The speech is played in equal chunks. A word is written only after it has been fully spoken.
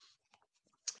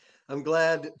I'm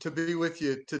glad to be with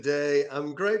you today.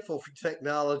 I'm grateful for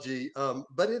technology,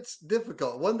 but it's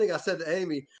difficult. One thing I said to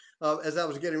Amy as I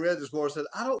was getting ready this morning, I said,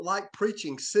 I don't like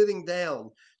preaching sitting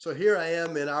down. So here I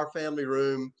am in our family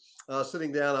room,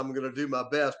 sitting down. I'm going to do my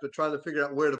best, but trying to figure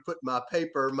out where to put my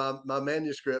paper, my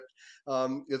manuscript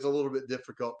is a little bit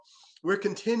difficult. We're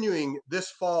continuing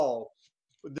this fall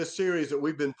this series that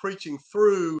we've been preaching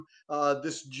through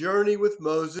this journey with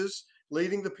Moses,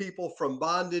 leading the people from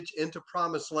bondage into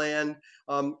promised land.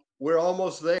 We're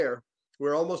almost there.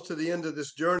 We're almost to the end of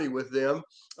this journey with them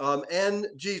and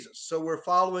Jesus. So we're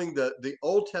following the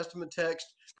Old Testament text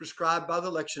prescribed by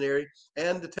the lectionary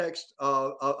and the text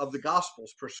of the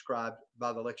Gospels prescribed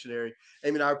by the lectionary.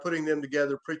 Amy and I are putting them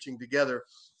together, preaching together.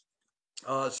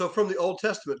 So from the Old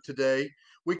Testament today,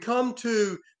 we come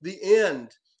to the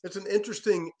end. It's an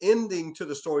interesting ending to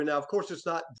the story. Now, of course, it's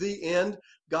not the end.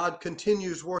 God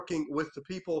continues working with the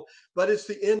people, but it's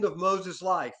the end of Moses'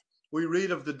 life. We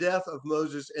read of the death of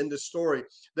Moses in this story.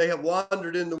 They have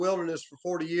wandered in the wilderness for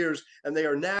 40 years, and they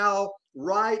are now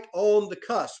right on the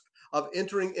cusp of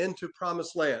entering into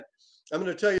promised land. I'm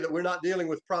going to tell you that we're not dealing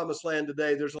with promised land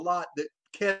today. There's a lot that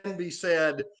can be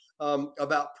said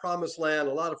about promised land,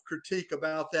 a lot of critique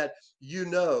about that. You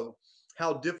know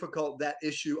how difficult that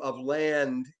issue of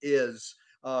land is,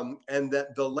 and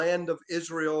that the land of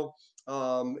Israel,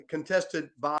 contested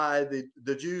by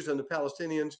the Jews and the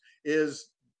Palestinians, is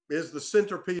the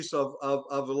centerpiece of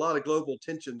a lot of global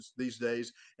tensions these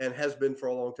days and has been for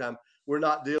a long time. We're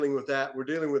not dealing with that. We're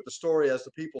dealing with the story as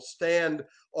the people stand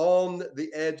on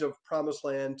the edge of promised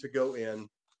land to go in.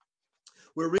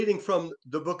 We're reading from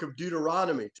the book of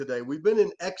Deuteronomy today. We've been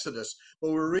in Exodus,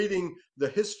 but we're reading the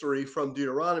history from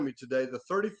Deuteronomy today, the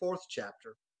 34th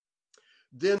chapter.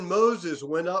 Then Moses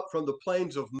went up from the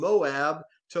plains of Moab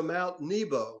to Mount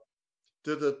Nebo,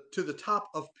 to the top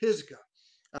of Pisgah.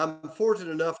 I'm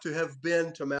fortunate enough to have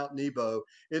been to Mount Nebo.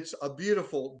 It's a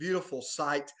beautiful, beautiful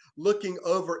sight looking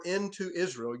over into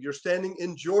Israel. You're standing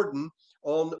in Jordan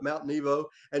on Mount Nebo,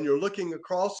 and you're looking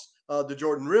across the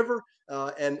Jordan River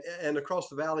and across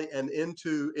the valley and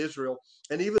into Israel.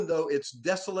 And even though it's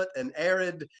desolate and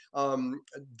arid,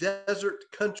 desert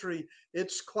country,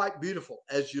 it's quite beautiful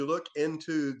as you look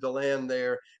into the land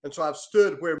there. And so I've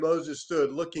stood where Moses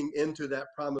stood, looking into that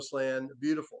promised land.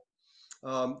 Beautiful.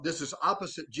 This is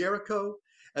opposite Jericho.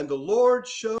 And the Lord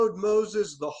showed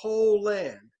Moses the whole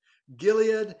land,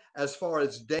 Gilead as far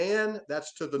as Dan,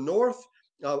 that's to the north,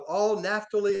 all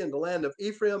Naphtali and the land of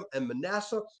Ephraim and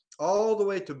Manasseh, all the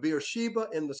way to Beersheba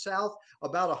in the south,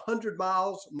 about 100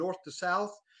 miles north to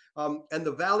south, and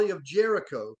the valley of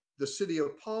Jericho, the city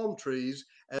of palm trees,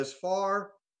 as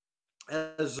far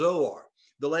as Zoar,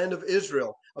 the land of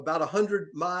Israel, about 100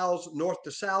 miles north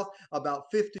to south, about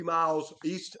 50 miles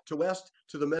east to west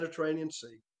to the Mediterranean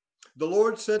Sea. The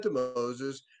Lord said to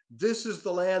Moses, This is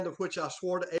the land of which I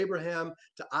swore to Abraham,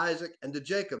 to Isaac, and to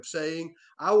Jacob, saying,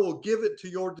 I will give it to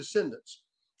your descendants.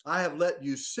 I have let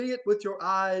you see it with your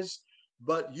eyes,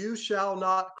 but you shall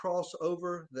not cross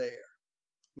over there.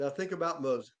 Now think about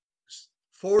Moses.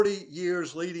 40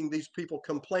 years leading these people,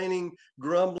 complaining,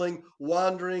 grumbling,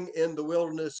 wandering in the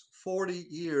wilderness. 40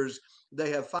 years.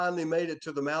 They have finally made it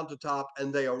to the mountaintop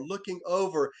and they are looking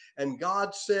over, and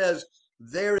God says,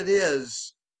 There it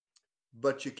is,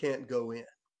 but you can't go in.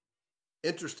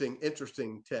 Interesting,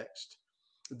 interesting text.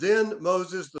 Then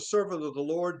Moses, the servant of the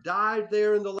Lord, died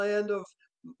there in the land of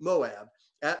Moab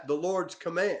at the Lord's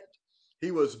command. He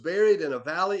was buried in a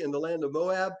valley in the land of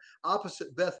Moab,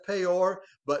 opposite Beth Peor,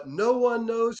 but no one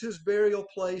knows his burial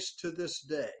place to this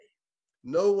day.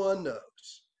 No one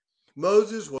knows.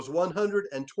 Moses was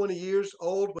 120 years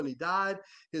old when he died.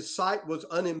 His sight was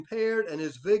unimpaired and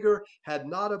his vigor had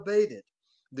not abated.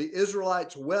 The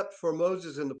Israelites wept for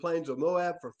Moses in the plains of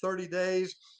Moab for 30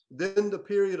 days. Then the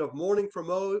period of mourning for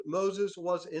Moses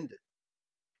was ended.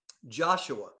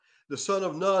 Joshua, the son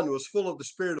of Nun, was full of the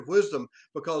spirit of wisdom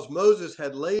because Moses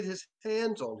had laid his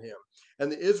hands on him,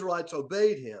 and the Israelites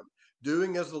obeyed him,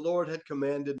 doing as the Lord had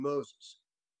commanded Moses.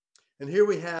 And here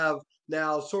we have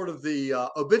now sort of the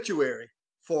obituary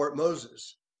for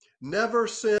Moses. Never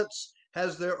since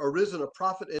has there arisen a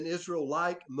prophet in Israel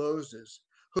like Moses,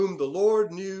 whom the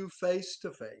Lord knew face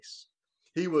to face.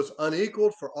 He was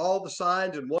unequaled for all the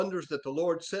signs and wonders that the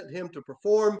Lord sent him to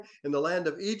perform in the land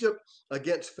of Egypt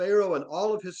against Pharaoh and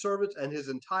all of his servants and his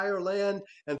entire land,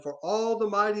 and for all the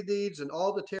mighty deeds and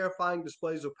all the terrifying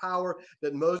displays of power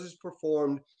that Moses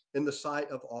performed in the sight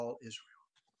of all Israel.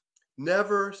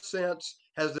 Never since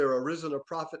has there arisen a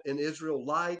prophet in Israel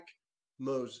like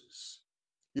Moses.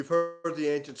 You've heard the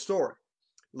ancient story.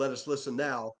 Let us listen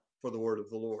now for the word of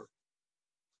the Lord.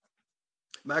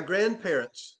 My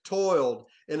grandparents toiled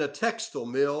in a textile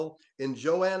mill in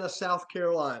Joanna, South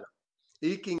Carolina,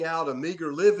 eking out a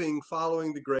meager living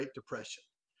following the Great Depression.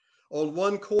 On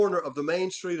one corner of the main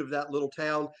street of that little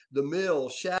town, the mill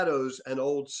shadows an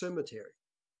old cemetery.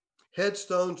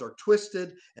 Headstones are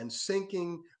twisted and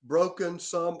sinking, broken,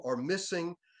 some are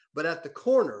missing, but at the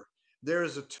corner there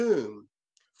is a tomb.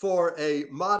 For a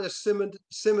modest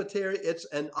cemetery, it's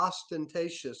an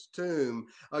ostentatious tomb,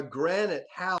 a granite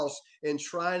house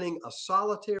enshrining a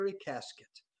solitary casket.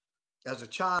 As a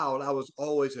child, I was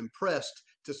always impressed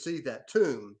to see that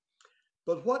tomb.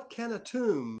 But what can a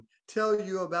tomb tell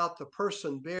you about the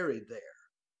person buried there?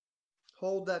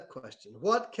 Hold that question.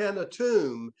 What can a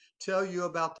tomb tell you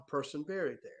about the person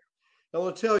buried there? I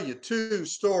want to tell you two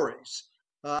stories.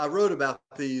 I wrote about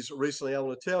these recently. I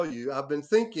want to tell you, I've been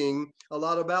thinking a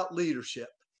lot about leadership,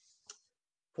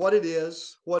 what it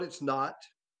is, what it's not,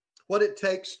 what it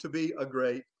takes to be a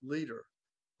great leader,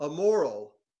 a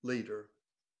moral leader.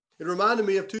 It reminded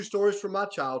me of two stories from my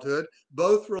childhood.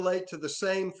 Both relate to the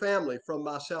same family from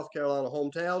my South Carolina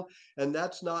hometown, and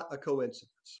that's not a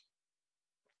coincidence.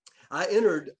 I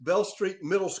entered Bell Street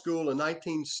Middle School in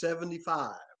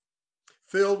 1975,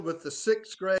 filled with the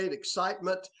sixth grade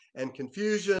excitement and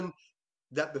confusion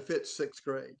that befits sixth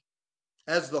grade.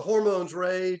 As the hormones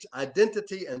rage,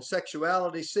 identity and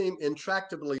sexuality seem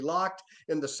intractably locked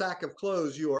in the sack of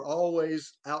clothes you are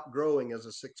always outgrowing as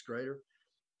a sixth grader.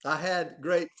 I had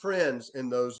great friends in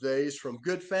those days from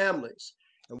good families,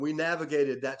 and we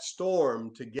navigated that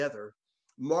storm together,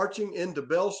 marching into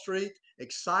Bell Street,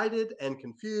 excited and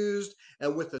confused,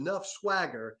 and with enough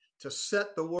swagger to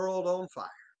set the world on fire.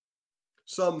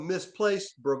 Some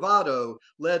misplaced bravado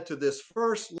led to this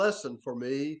first lesson for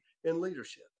me in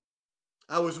leadership.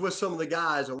 I was with some of the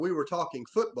guys and we were talking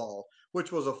football,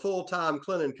 which was a full time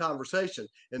Clennon conversation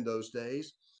in those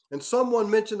days. And someone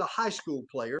mentioned a high school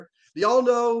player. Do y'all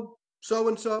know so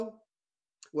and so?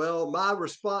 Well, my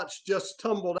response just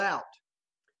tumbled out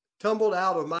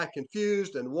of my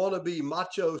confused and wannabe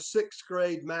macho sixth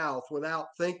grade mouth without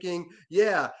thinking.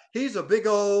 Yeah, he's a big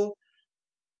old,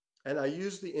 and I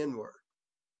used the N word.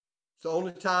 It's the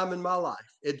only time in my life.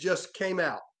 It just came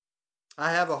out. I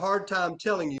have a hard time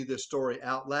telling you this story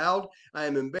out loud. I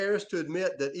am embarrassed to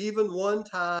admit that even one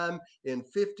time in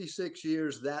 56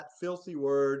 years, that filthy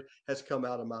word has come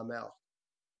out of my mouth.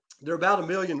 There are about a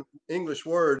million English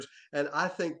words, and I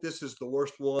think this is the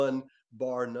worst one,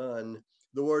 bar none.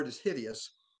 The word is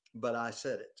hideous, but I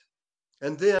said it.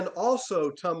 And then also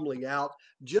tumbling out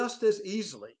just as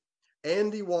easily,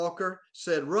 Andy Walker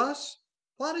said, Russ,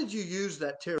 why did you use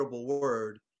that terrible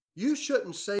word? You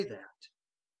shouldn't say that.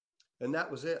 And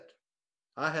that was it.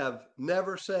 I have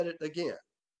never said it again.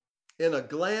 In a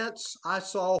glance, I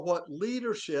saw what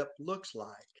leadership looks like.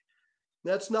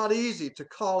 That's not easy to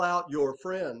call out your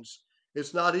friends.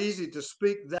 It's not easy to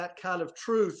speak that kind of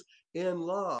truth in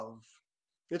love.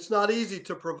 It's not easy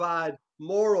to provide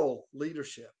moral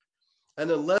leadership.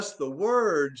 And unless the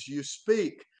words you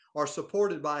speak are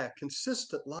supported by a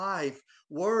consistent life,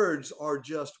 words are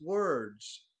just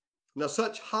words. Now,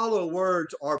 such hollow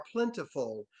words are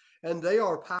plentiful and they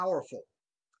are powerful.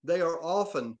 They are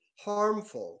often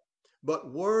harmful,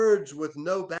 but words with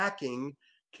no backing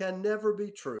can never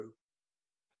be true.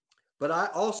 But I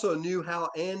also knew how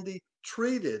Andy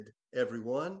treated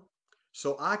everyone,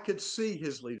 so I could see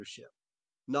his leadership,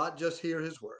 not just hear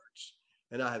his words.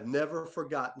 And I have never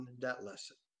forgotten that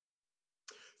lesson.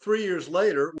 3 years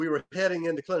later, we were heading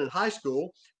into Clennon High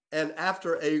School. And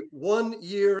after a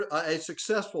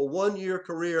successful 1 year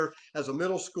career as a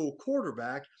middle school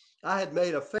quarterback, I had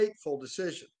made a fateful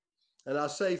decision. And I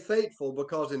say fateful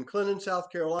because in Clennon, South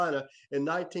Carolina in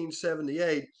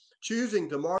 1978, choosing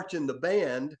to march in the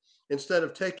band instead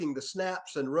of taking the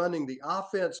snaps and running the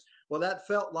offense, well, that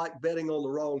felt like betting on the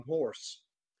wrong horse,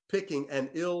 picking an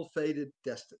ill fated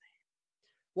destiny.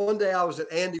 One day I was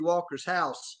at Andy Walker's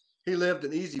house. He lived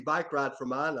an easy bike ride from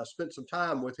mine. I spent some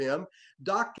time with him.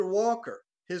 Dr. Walker,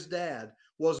 his dad,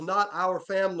 was not our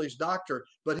family's doctor,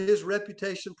 but his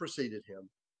reputation preceded him.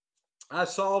 I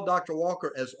saw Dr.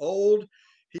 Walker as old.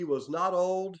 He was not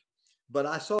old, but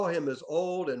I saw him as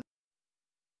old and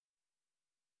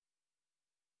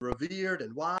revered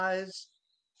and wise.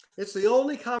 It's the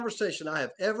only conversation I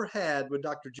have ever had with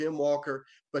Dr. Jim Walker,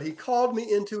 but he called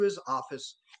me into his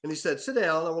office and he said, Sit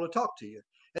down, I want to talk to you.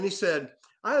 And he said,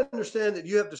 I understand that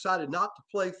you have decided not to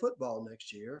play football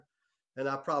next year. And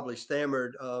I probably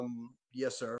stammered,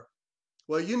 Yes, sir.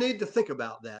 Well, you need to think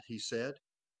about that, he said.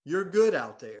 You're good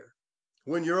out there.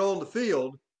 When you're on the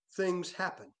field, things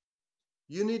happen.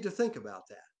 You need to think about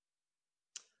that.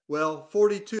 Well,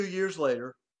 42 years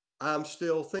later, I'm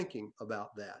still thinking about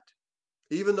that.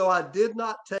 Even though I did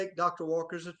not take Dr.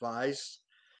 Walker's advice,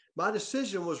 my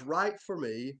decision was right for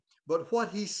me, but what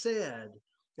he said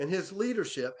and his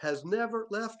leadership has never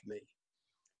left me.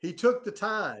 He took the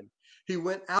time. He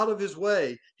went out of his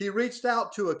way. He reached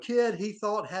out to a kid he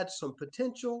thought had some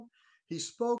potential. He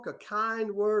spoke a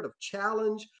kind word of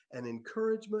challenge and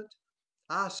encouragement.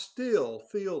 I still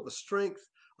feel the strength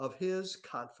of his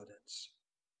confidence.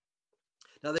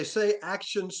 Now, they say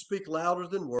actions speak louder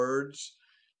than words,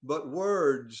 but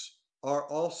words are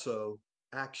also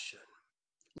action.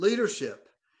 Leadership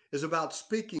is about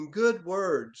speaking good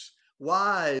words,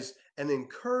 wise and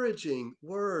encouraging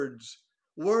words,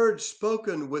 words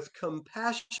spoken with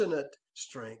compassionate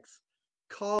strength,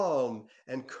 calm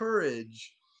and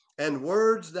courage, and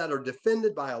words that are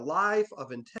defended by a life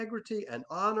of integrity and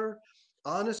honor,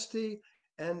 honesty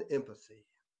and empathy.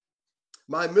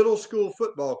 My middle school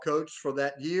football coach for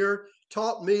that year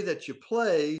taught me that you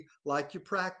play like you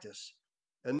practice.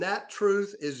 And that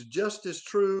truth is just as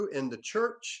true in the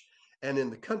church and in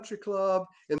the country club,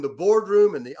 in the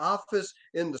boardroom, in the office,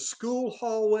 in the school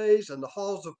hallways and the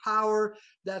halls of power.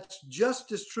 That's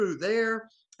just as true there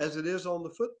as it is on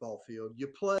the football field. You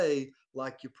play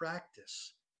like you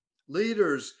practice.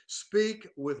 Leaders speak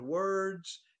with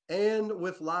words and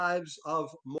with lives of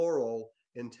moral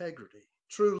integrity.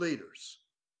 True leaders.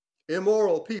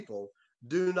 Immoral people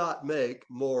do not make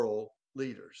moral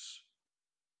leaders.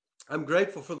 I'm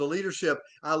grateful for the leadership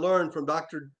I learned from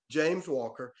Dr. James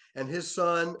Walker and his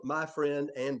son, my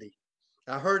friend Andy.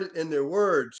 I heard it in their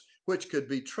words, which could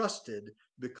be trusted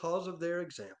because of their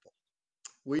example.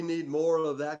 We need more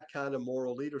of that kind of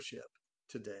moral leadership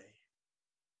today.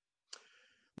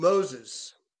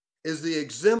 Moses is the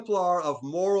exemplar of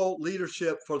moral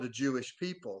leadership for the Jewish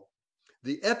people.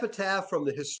 The epitaph from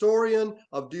the historian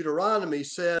of Deuteronomy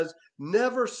says,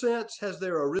 "Never since has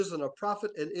there arisen a prophet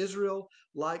in Israel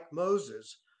like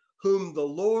Moses, whom the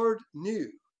Lord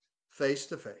knew face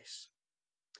to face."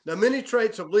 Now, many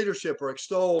traits of leadership are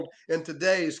extolled in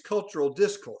today's cultural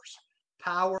discourse: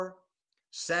 power,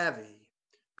 savvy,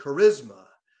 charisma,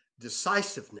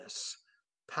 decisiveness,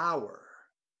 power.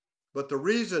 But the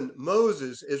reason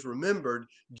Moses is remembered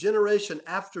generation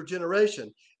after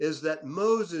generation is that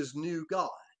Moses knew God.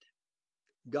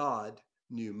 God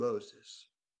knew Moses.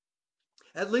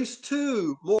 At least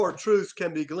two more truths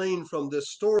can be gleaned from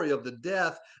this story of the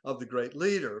death of the great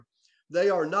leader. They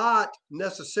are not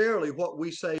necessarily what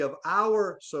we say of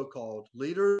our so called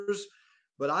leaders,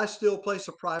 but I still place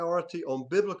a priority on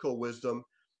biblical wisdom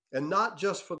and not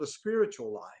just for the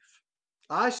spiritual life.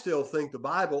 I still think the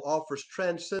Bible offers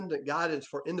transcendent guidance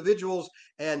for individuals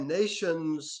and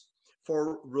nations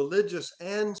for religious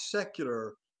and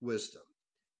secular wisdom,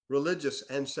 religious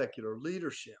and secular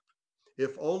leadership,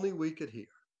 if only we could hear.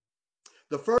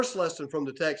 The first lesson from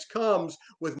the text comes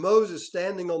with Moses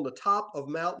standing on the top of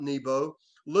Mount Nebo,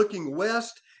 looking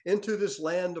west into this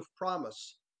land of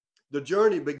promise. The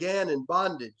journey began in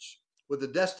bondage, with a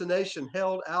destination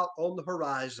held out on the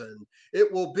horizon.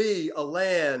 It will be a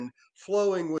land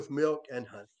flowing with milk and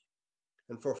honey.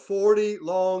 And for 40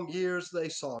 long years they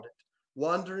sought it,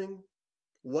 wandering,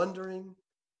 wondering,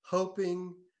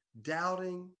 hoping,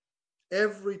 doubting,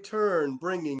 every turn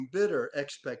bringing bitter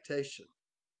expectation.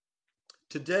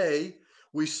 Today,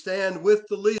 we stand with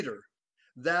the leader.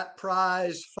 That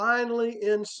prize finally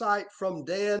in sight from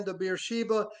Dan to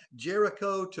Beersheba,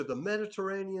 Jericho to the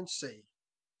Mediterranean Sea.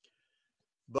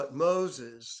 But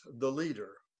Moses, the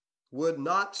leader, would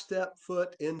not step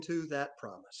foot into that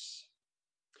promise.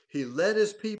 He led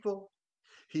his people.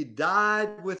 He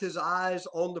died with his eyes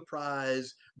on the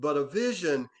prize, but a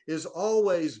vision is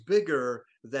always bigger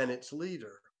than its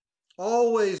leader,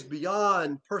 always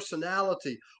beyond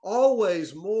personality,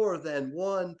 always more than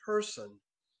one person.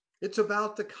 It's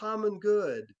about the common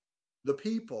good, the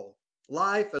people,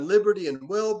 life and liberty and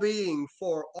well being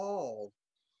for all.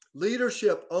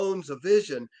 Leadership owns a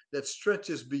vision that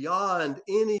stretches beyond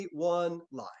any one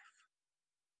life.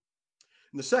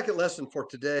 And the second lesson for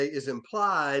today is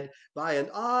implied by an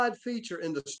odd feature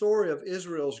in the story of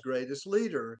Israel's greatest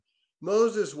leader.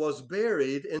 Moses was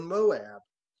buried in Moab,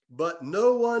 but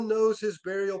no one knows his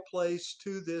burial place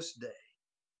to this day.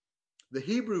 The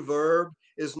Hebrew verb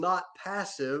is not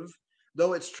passive,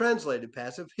 though it's translated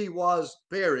passive. He was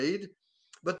buried,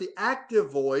 but the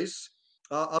active voice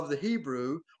of the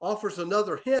Hebrew offers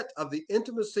another hint of the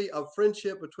intimacy of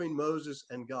friendship between Moses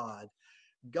and God.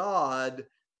 God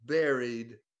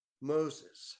buried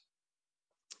Moses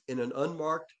in an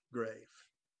unmarked grave.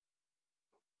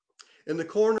 In the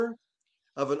corner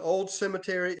of an old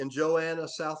cemetery in Joanna,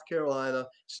 South Carolina,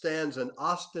 stands an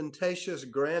ostentatious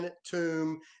granite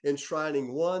tomb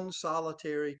enshrining one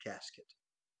solitary casket.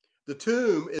 The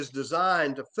tomb is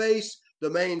designed to face the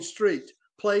main street,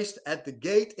 placed at the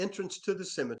gate entrance to the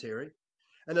cemetery,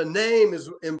 and a name is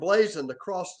emblazoned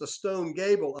across the stone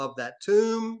gable of that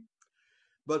tomb.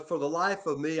 But for the life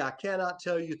of me, I cannot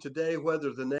tell you today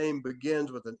whether the name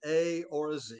begins with an A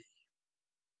or a Z.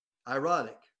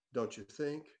 Ironic, don't you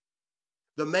think?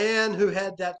 The man who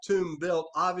had that tomb built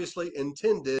obviously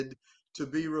intended to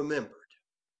be remembered.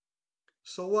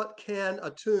 So, what can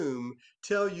a tomb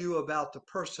tell you about the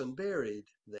person buried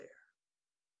there?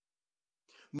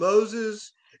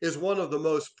 Moses is one of the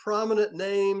most prominent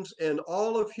names in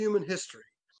all of human history,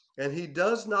 and he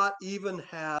does not even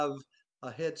have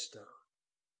a headstone.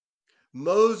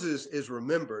 Moses is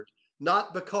remembered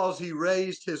not because he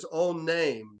raised his own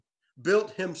name,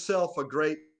 built himself a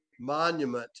great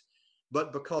monument,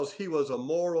 but because he was a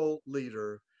moral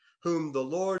leader whom the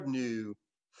Lord knew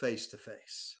face to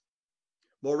face.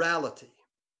 Morality,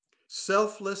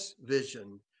 selfless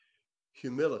vision,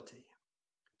 humility.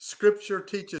 Scripture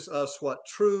teaches us what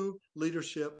true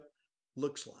leadership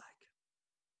looks like.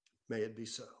 May it be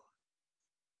so.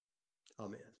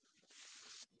 Amen.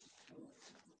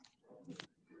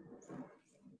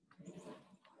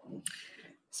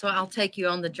 So I'll take you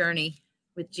on the journey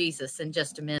with Jesus in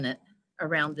just a minute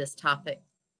around this topic.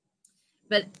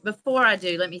 But before I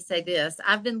do, let me say this.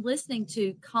 I've been listening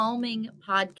to calming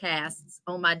podcasts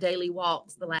on my daily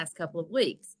walks the last couple of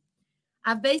weeks.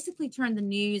 I've basically turned the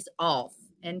news off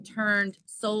and turned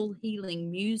soul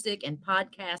healing music and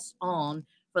podcasts on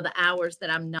for the hours that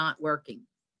I'm not working.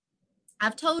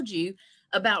 I've told you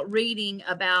about reading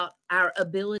about our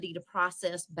ability to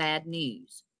process bad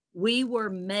news. We were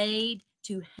made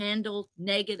to handle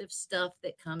negative stuff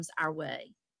that comes our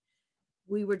way.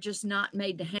 We were just not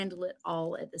made to handle it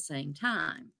all at the same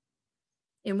time.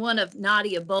 In one of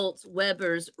Nadia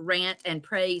Bolz-Weber's rant and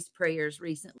praise prayers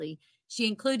recently, she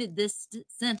included this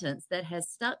sentence that has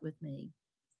stuck with me.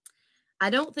 I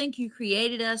don't think you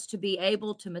created us to be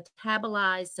able to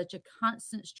metabolize such a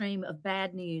constant stream of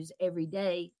bad news every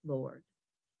day, Lord.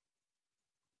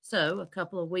 So a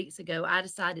couple of weeks ago, I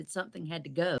decided something had to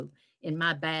go in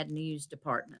my bad news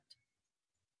department.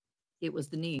 It was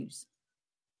the news.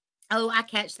 Oh, I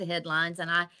catch the headlines and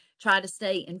I try to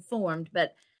stay informed,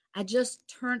 but I just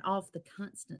turn off the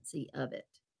constancy of it.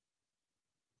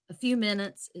 A few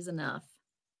minutes is enough.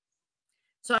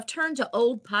 So I've turned to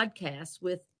old podcasts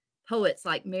with poets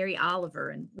like Mary Oliver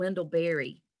and Wendell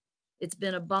Berry. It's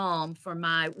been a balm for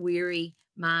my weary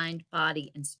mind,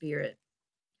 body, and spirit.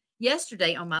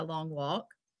 Yesterday on my long walk,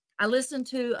 I listened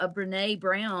to a Brene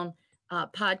Brown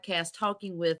podcast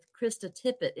talking with Krista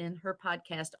Tippett in her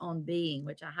podcast On Being,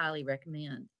 which I highly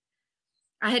recommend.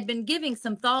 I had been giving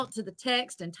some thought to the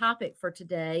text and topic for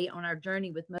today on our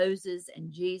journey with Moses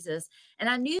and Jesus, and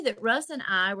I knew that Russ and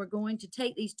I were going to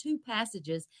take these two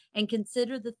passages and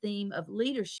consider the theme of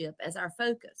leadership as our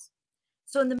focus.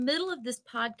 So in the middle of this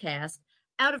podcast,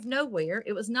 out of nowhere,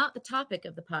 it was not the topic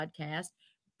of the podcast,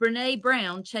 Brene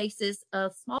Brown chases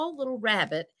a small little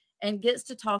rabbit and gets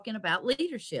to talking about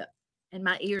leadership, and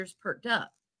my ears perked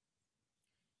up.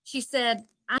 She said,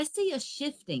 I see a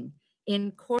shifting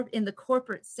in the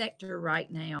corporate sector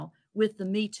right now with the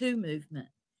Me Too movement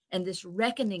and this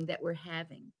reckoning that we're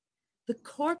having. The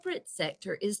corporate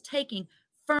sector is taking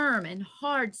firm and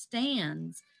hard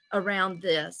stands around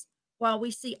this, while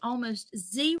we see almost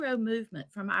zero movement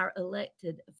from our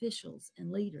elected officials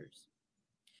and leaders.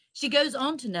 She goes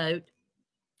on to note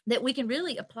that we can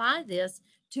really apply this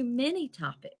to many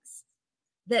topics,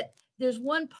 that there's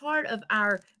one part of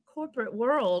our corporate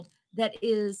world that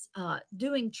is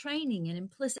doing training and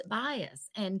implicit bias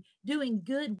and doing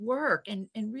good work and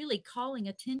really calling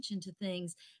attention to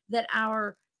things that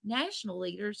our national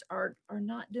leaders are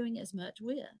not doing as much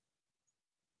with.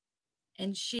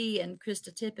 And she and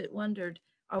Krista Tippett wondered,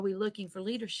 are we looking for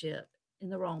leadership in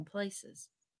the wrong places?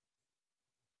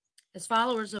 As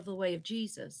followers of the way of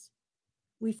Jesus,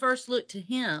 we first look to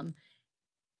him,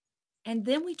 and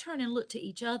then we turn and look to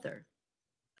each other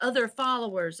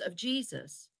followers of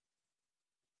Jesus,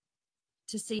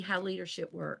 to see how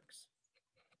leadership works.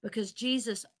 Because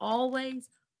Jesus always,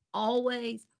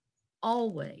 always,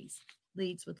 always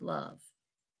leads with love.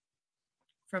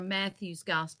 From Matthew's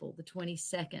Gospel, the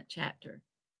 22nd chapter.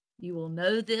 You will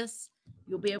know this.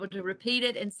 You'll be able to repeat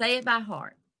it and say it by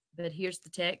heart. But here's the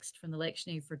text from the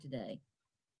lectionary for today.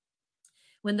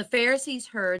 When the Pharisees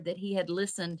heard that he had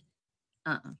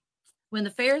When the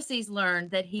Pharisees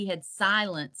learned that he had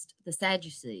silenced the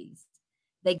Sadducees,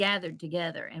 they gathered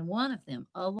together, and one of them,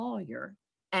 a lawyer,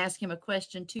 asked him a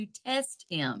question to test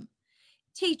him.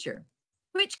 Teacher,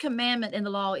 which commandment in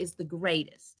the law is the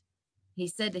greatest? He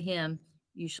said to him,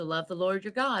 You shall love the Lord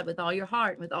your God with all your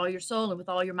heart, and with all your soul, and with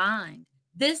all your mind.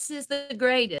 This is the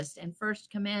greatest and first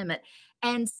commandment.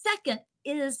 And second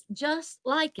is just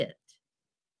like it.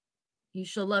 You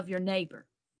shall love your neighbor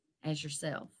as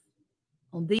yourself.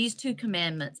 On these two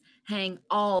commandments hang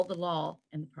all the law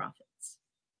and the prophets.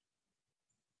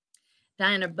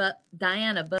 Diana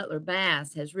Butler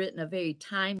Bass has written a very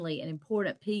timely and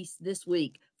important piece this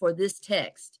week for this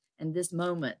text and this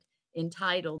moment,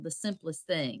 entitled The Simplest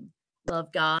Thing: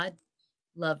 Love God,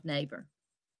 Love Neighbor.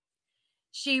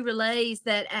 She relays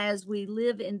that as we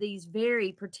live in these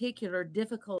very particular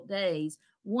difficult days,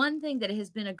 one thing that has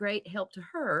been a great help to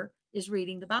her is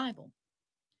reading the Bible.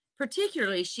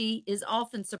 Particularly, she is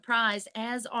often surprised,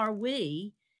 as are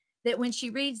we, that when she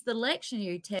reads the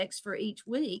lectionary text for each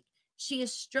week, she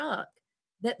is struck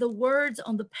that the words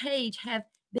on the page have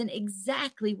been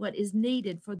exactly what is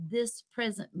needed for this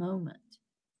present moment.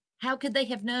 How could they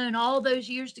have known all those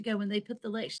years ago when they put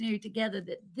the lectionary together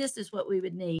that this is what we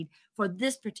would need for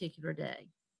this particular day?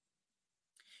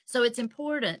 So it's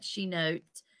important, she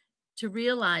notes, to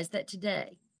realize that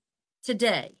today,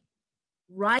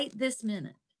 right this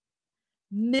minute,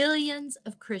 millions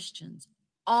of Christians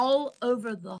all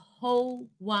over the whole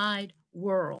wide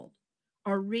world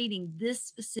are reading this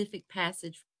specific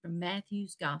passage from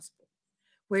Matthew's Gospel,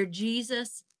 where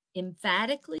Jesus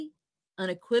emphatically,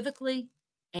 unequivocally,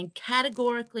 and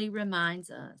categorically reminds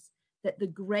us that the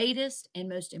greatest and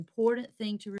most important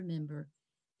thing to remember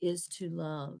is to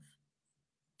love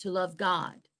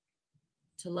God,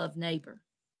 to love neighbor.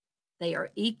 They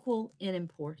are equal in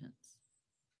importance.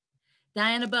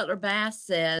 Diana Butler Bass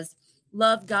says,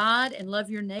 love God and love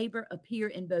your neighbor appear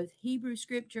in both Hebrew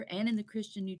scripture and in the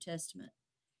Christian New Testament.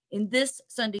 In this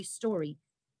Sunday story,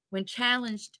 when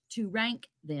challenged to rank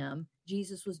them,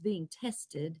 Jesus was being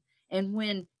tested, and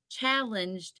when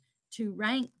challenged to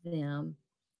rank them,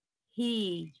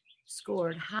 he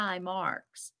scored high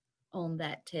marks on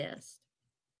that test.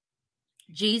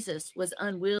 Jesus was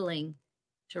unwilling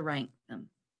to rank them,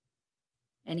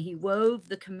 and he wove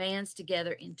the commands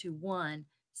together into one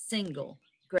single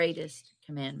greatest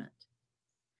commandment.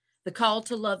 The call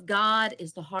to love God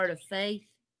is the heart of faith,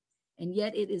 and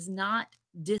yet it is not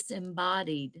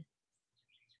disembodied.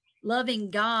 Loving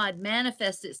God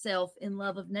manifests itself in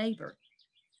love of neighbor.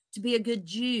 To be a good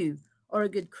Jew or a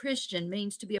good Christian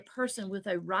means to be a person with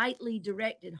a rightly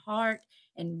directed heart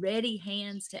and ready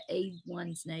hands to aid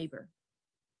one's neighbor.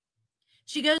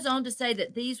 She goes on to say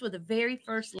that these were the very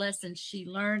first lessons she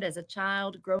learned as a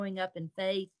child growing up in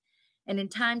faith, and in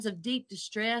times of deep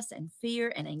distress and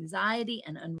fear and anxiety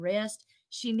and unrest,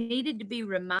 she needed to be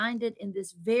reminded in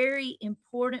this very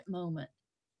important moment,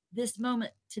 this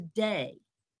moment today,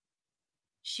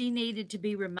 she needed to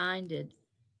be reminded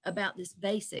about this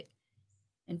basic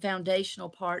and foundational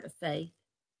part of faith.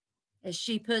 As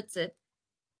she puts it,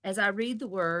 as I read the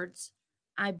words,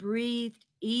 I breathed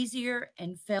easier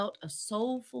and felt a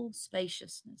soulful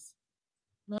spaciousness.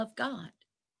 Love God.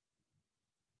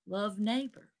 Love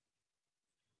neighbor.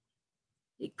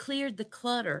 It cleared the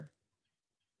clutter,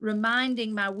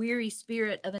 reminding my weary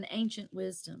spirit of an ancient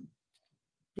wisdom.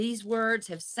 These words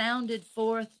have sounded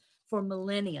forth for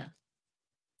millennia,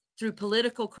 through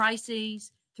political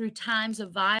crises, through times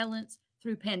of violence,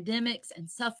 through pandemics and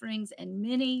sufferings, and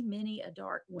many, many a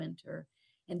dark winter.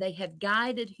 And they have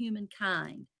guided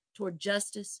humankind toward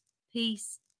justice,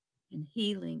 peace, and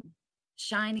healing,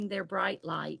 shining their bright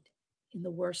light in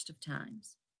the worst of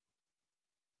times.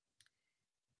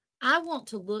 I want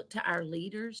to look to our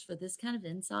leaders for this kind of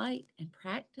insight and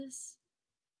practice,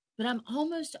 but I'm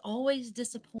almost always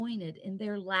disappointed in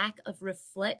their lack of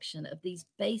reflection of these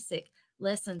basic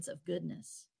lessons of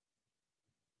goodness.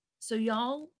 So,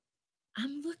 y'all,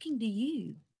 I'm looking to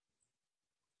you,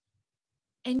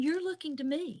 and you're looking to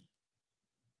me,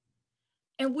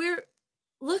 and we're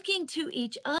looking to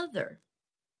each other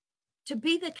to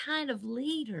be the kind of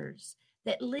leaders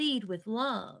that lead with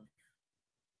love.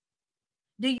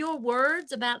 Do your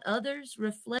words about others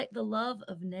reflect the love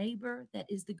of neighbor that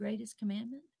is the greatest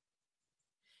commandment?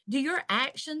 Do your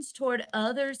actions toward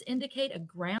others indicate a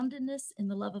groundedness in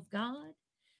the love of God?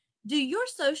 Do your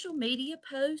social media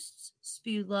posts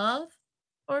spew love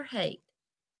or hate?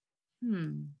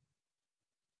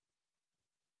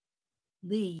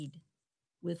 Lead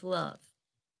with love.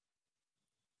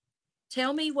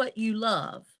 Tell me what you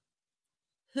love,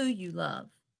 who you love,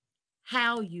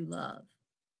 how you love,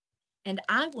 and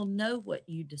I will know what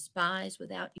you despise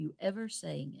without you ever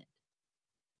saying it.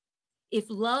 If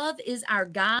love is our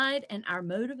guide and our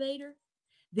motivator,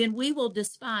 then we will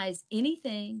despise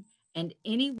anything and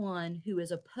anyone who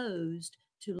is opposed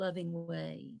to loving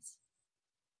ways.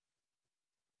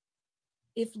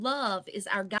 If love is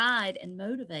our guide and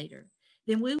motivator,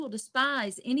 then we will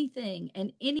despise anything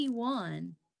and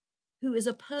anyone who is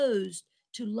opposed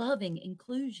to loving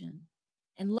inclusion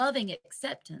and loving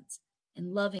acceptance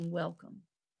and loving welcome.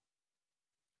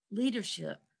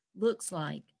 Leadership looks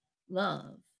like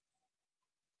love.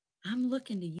 I'm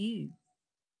looking to you.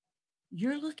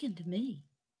 You're looking to me.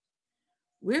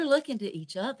 We're looking to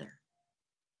each other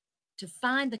to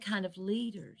find the kind of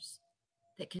leaders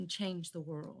that can change the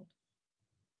world.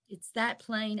 It's that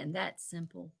plain and that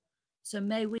simple. So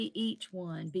may we each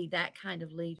one be that kind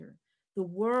of leader. The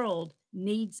world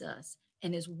needs us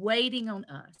and is waiting on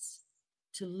us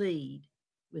to lead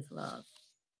with love.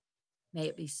 May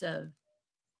it be so.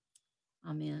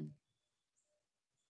 Amen.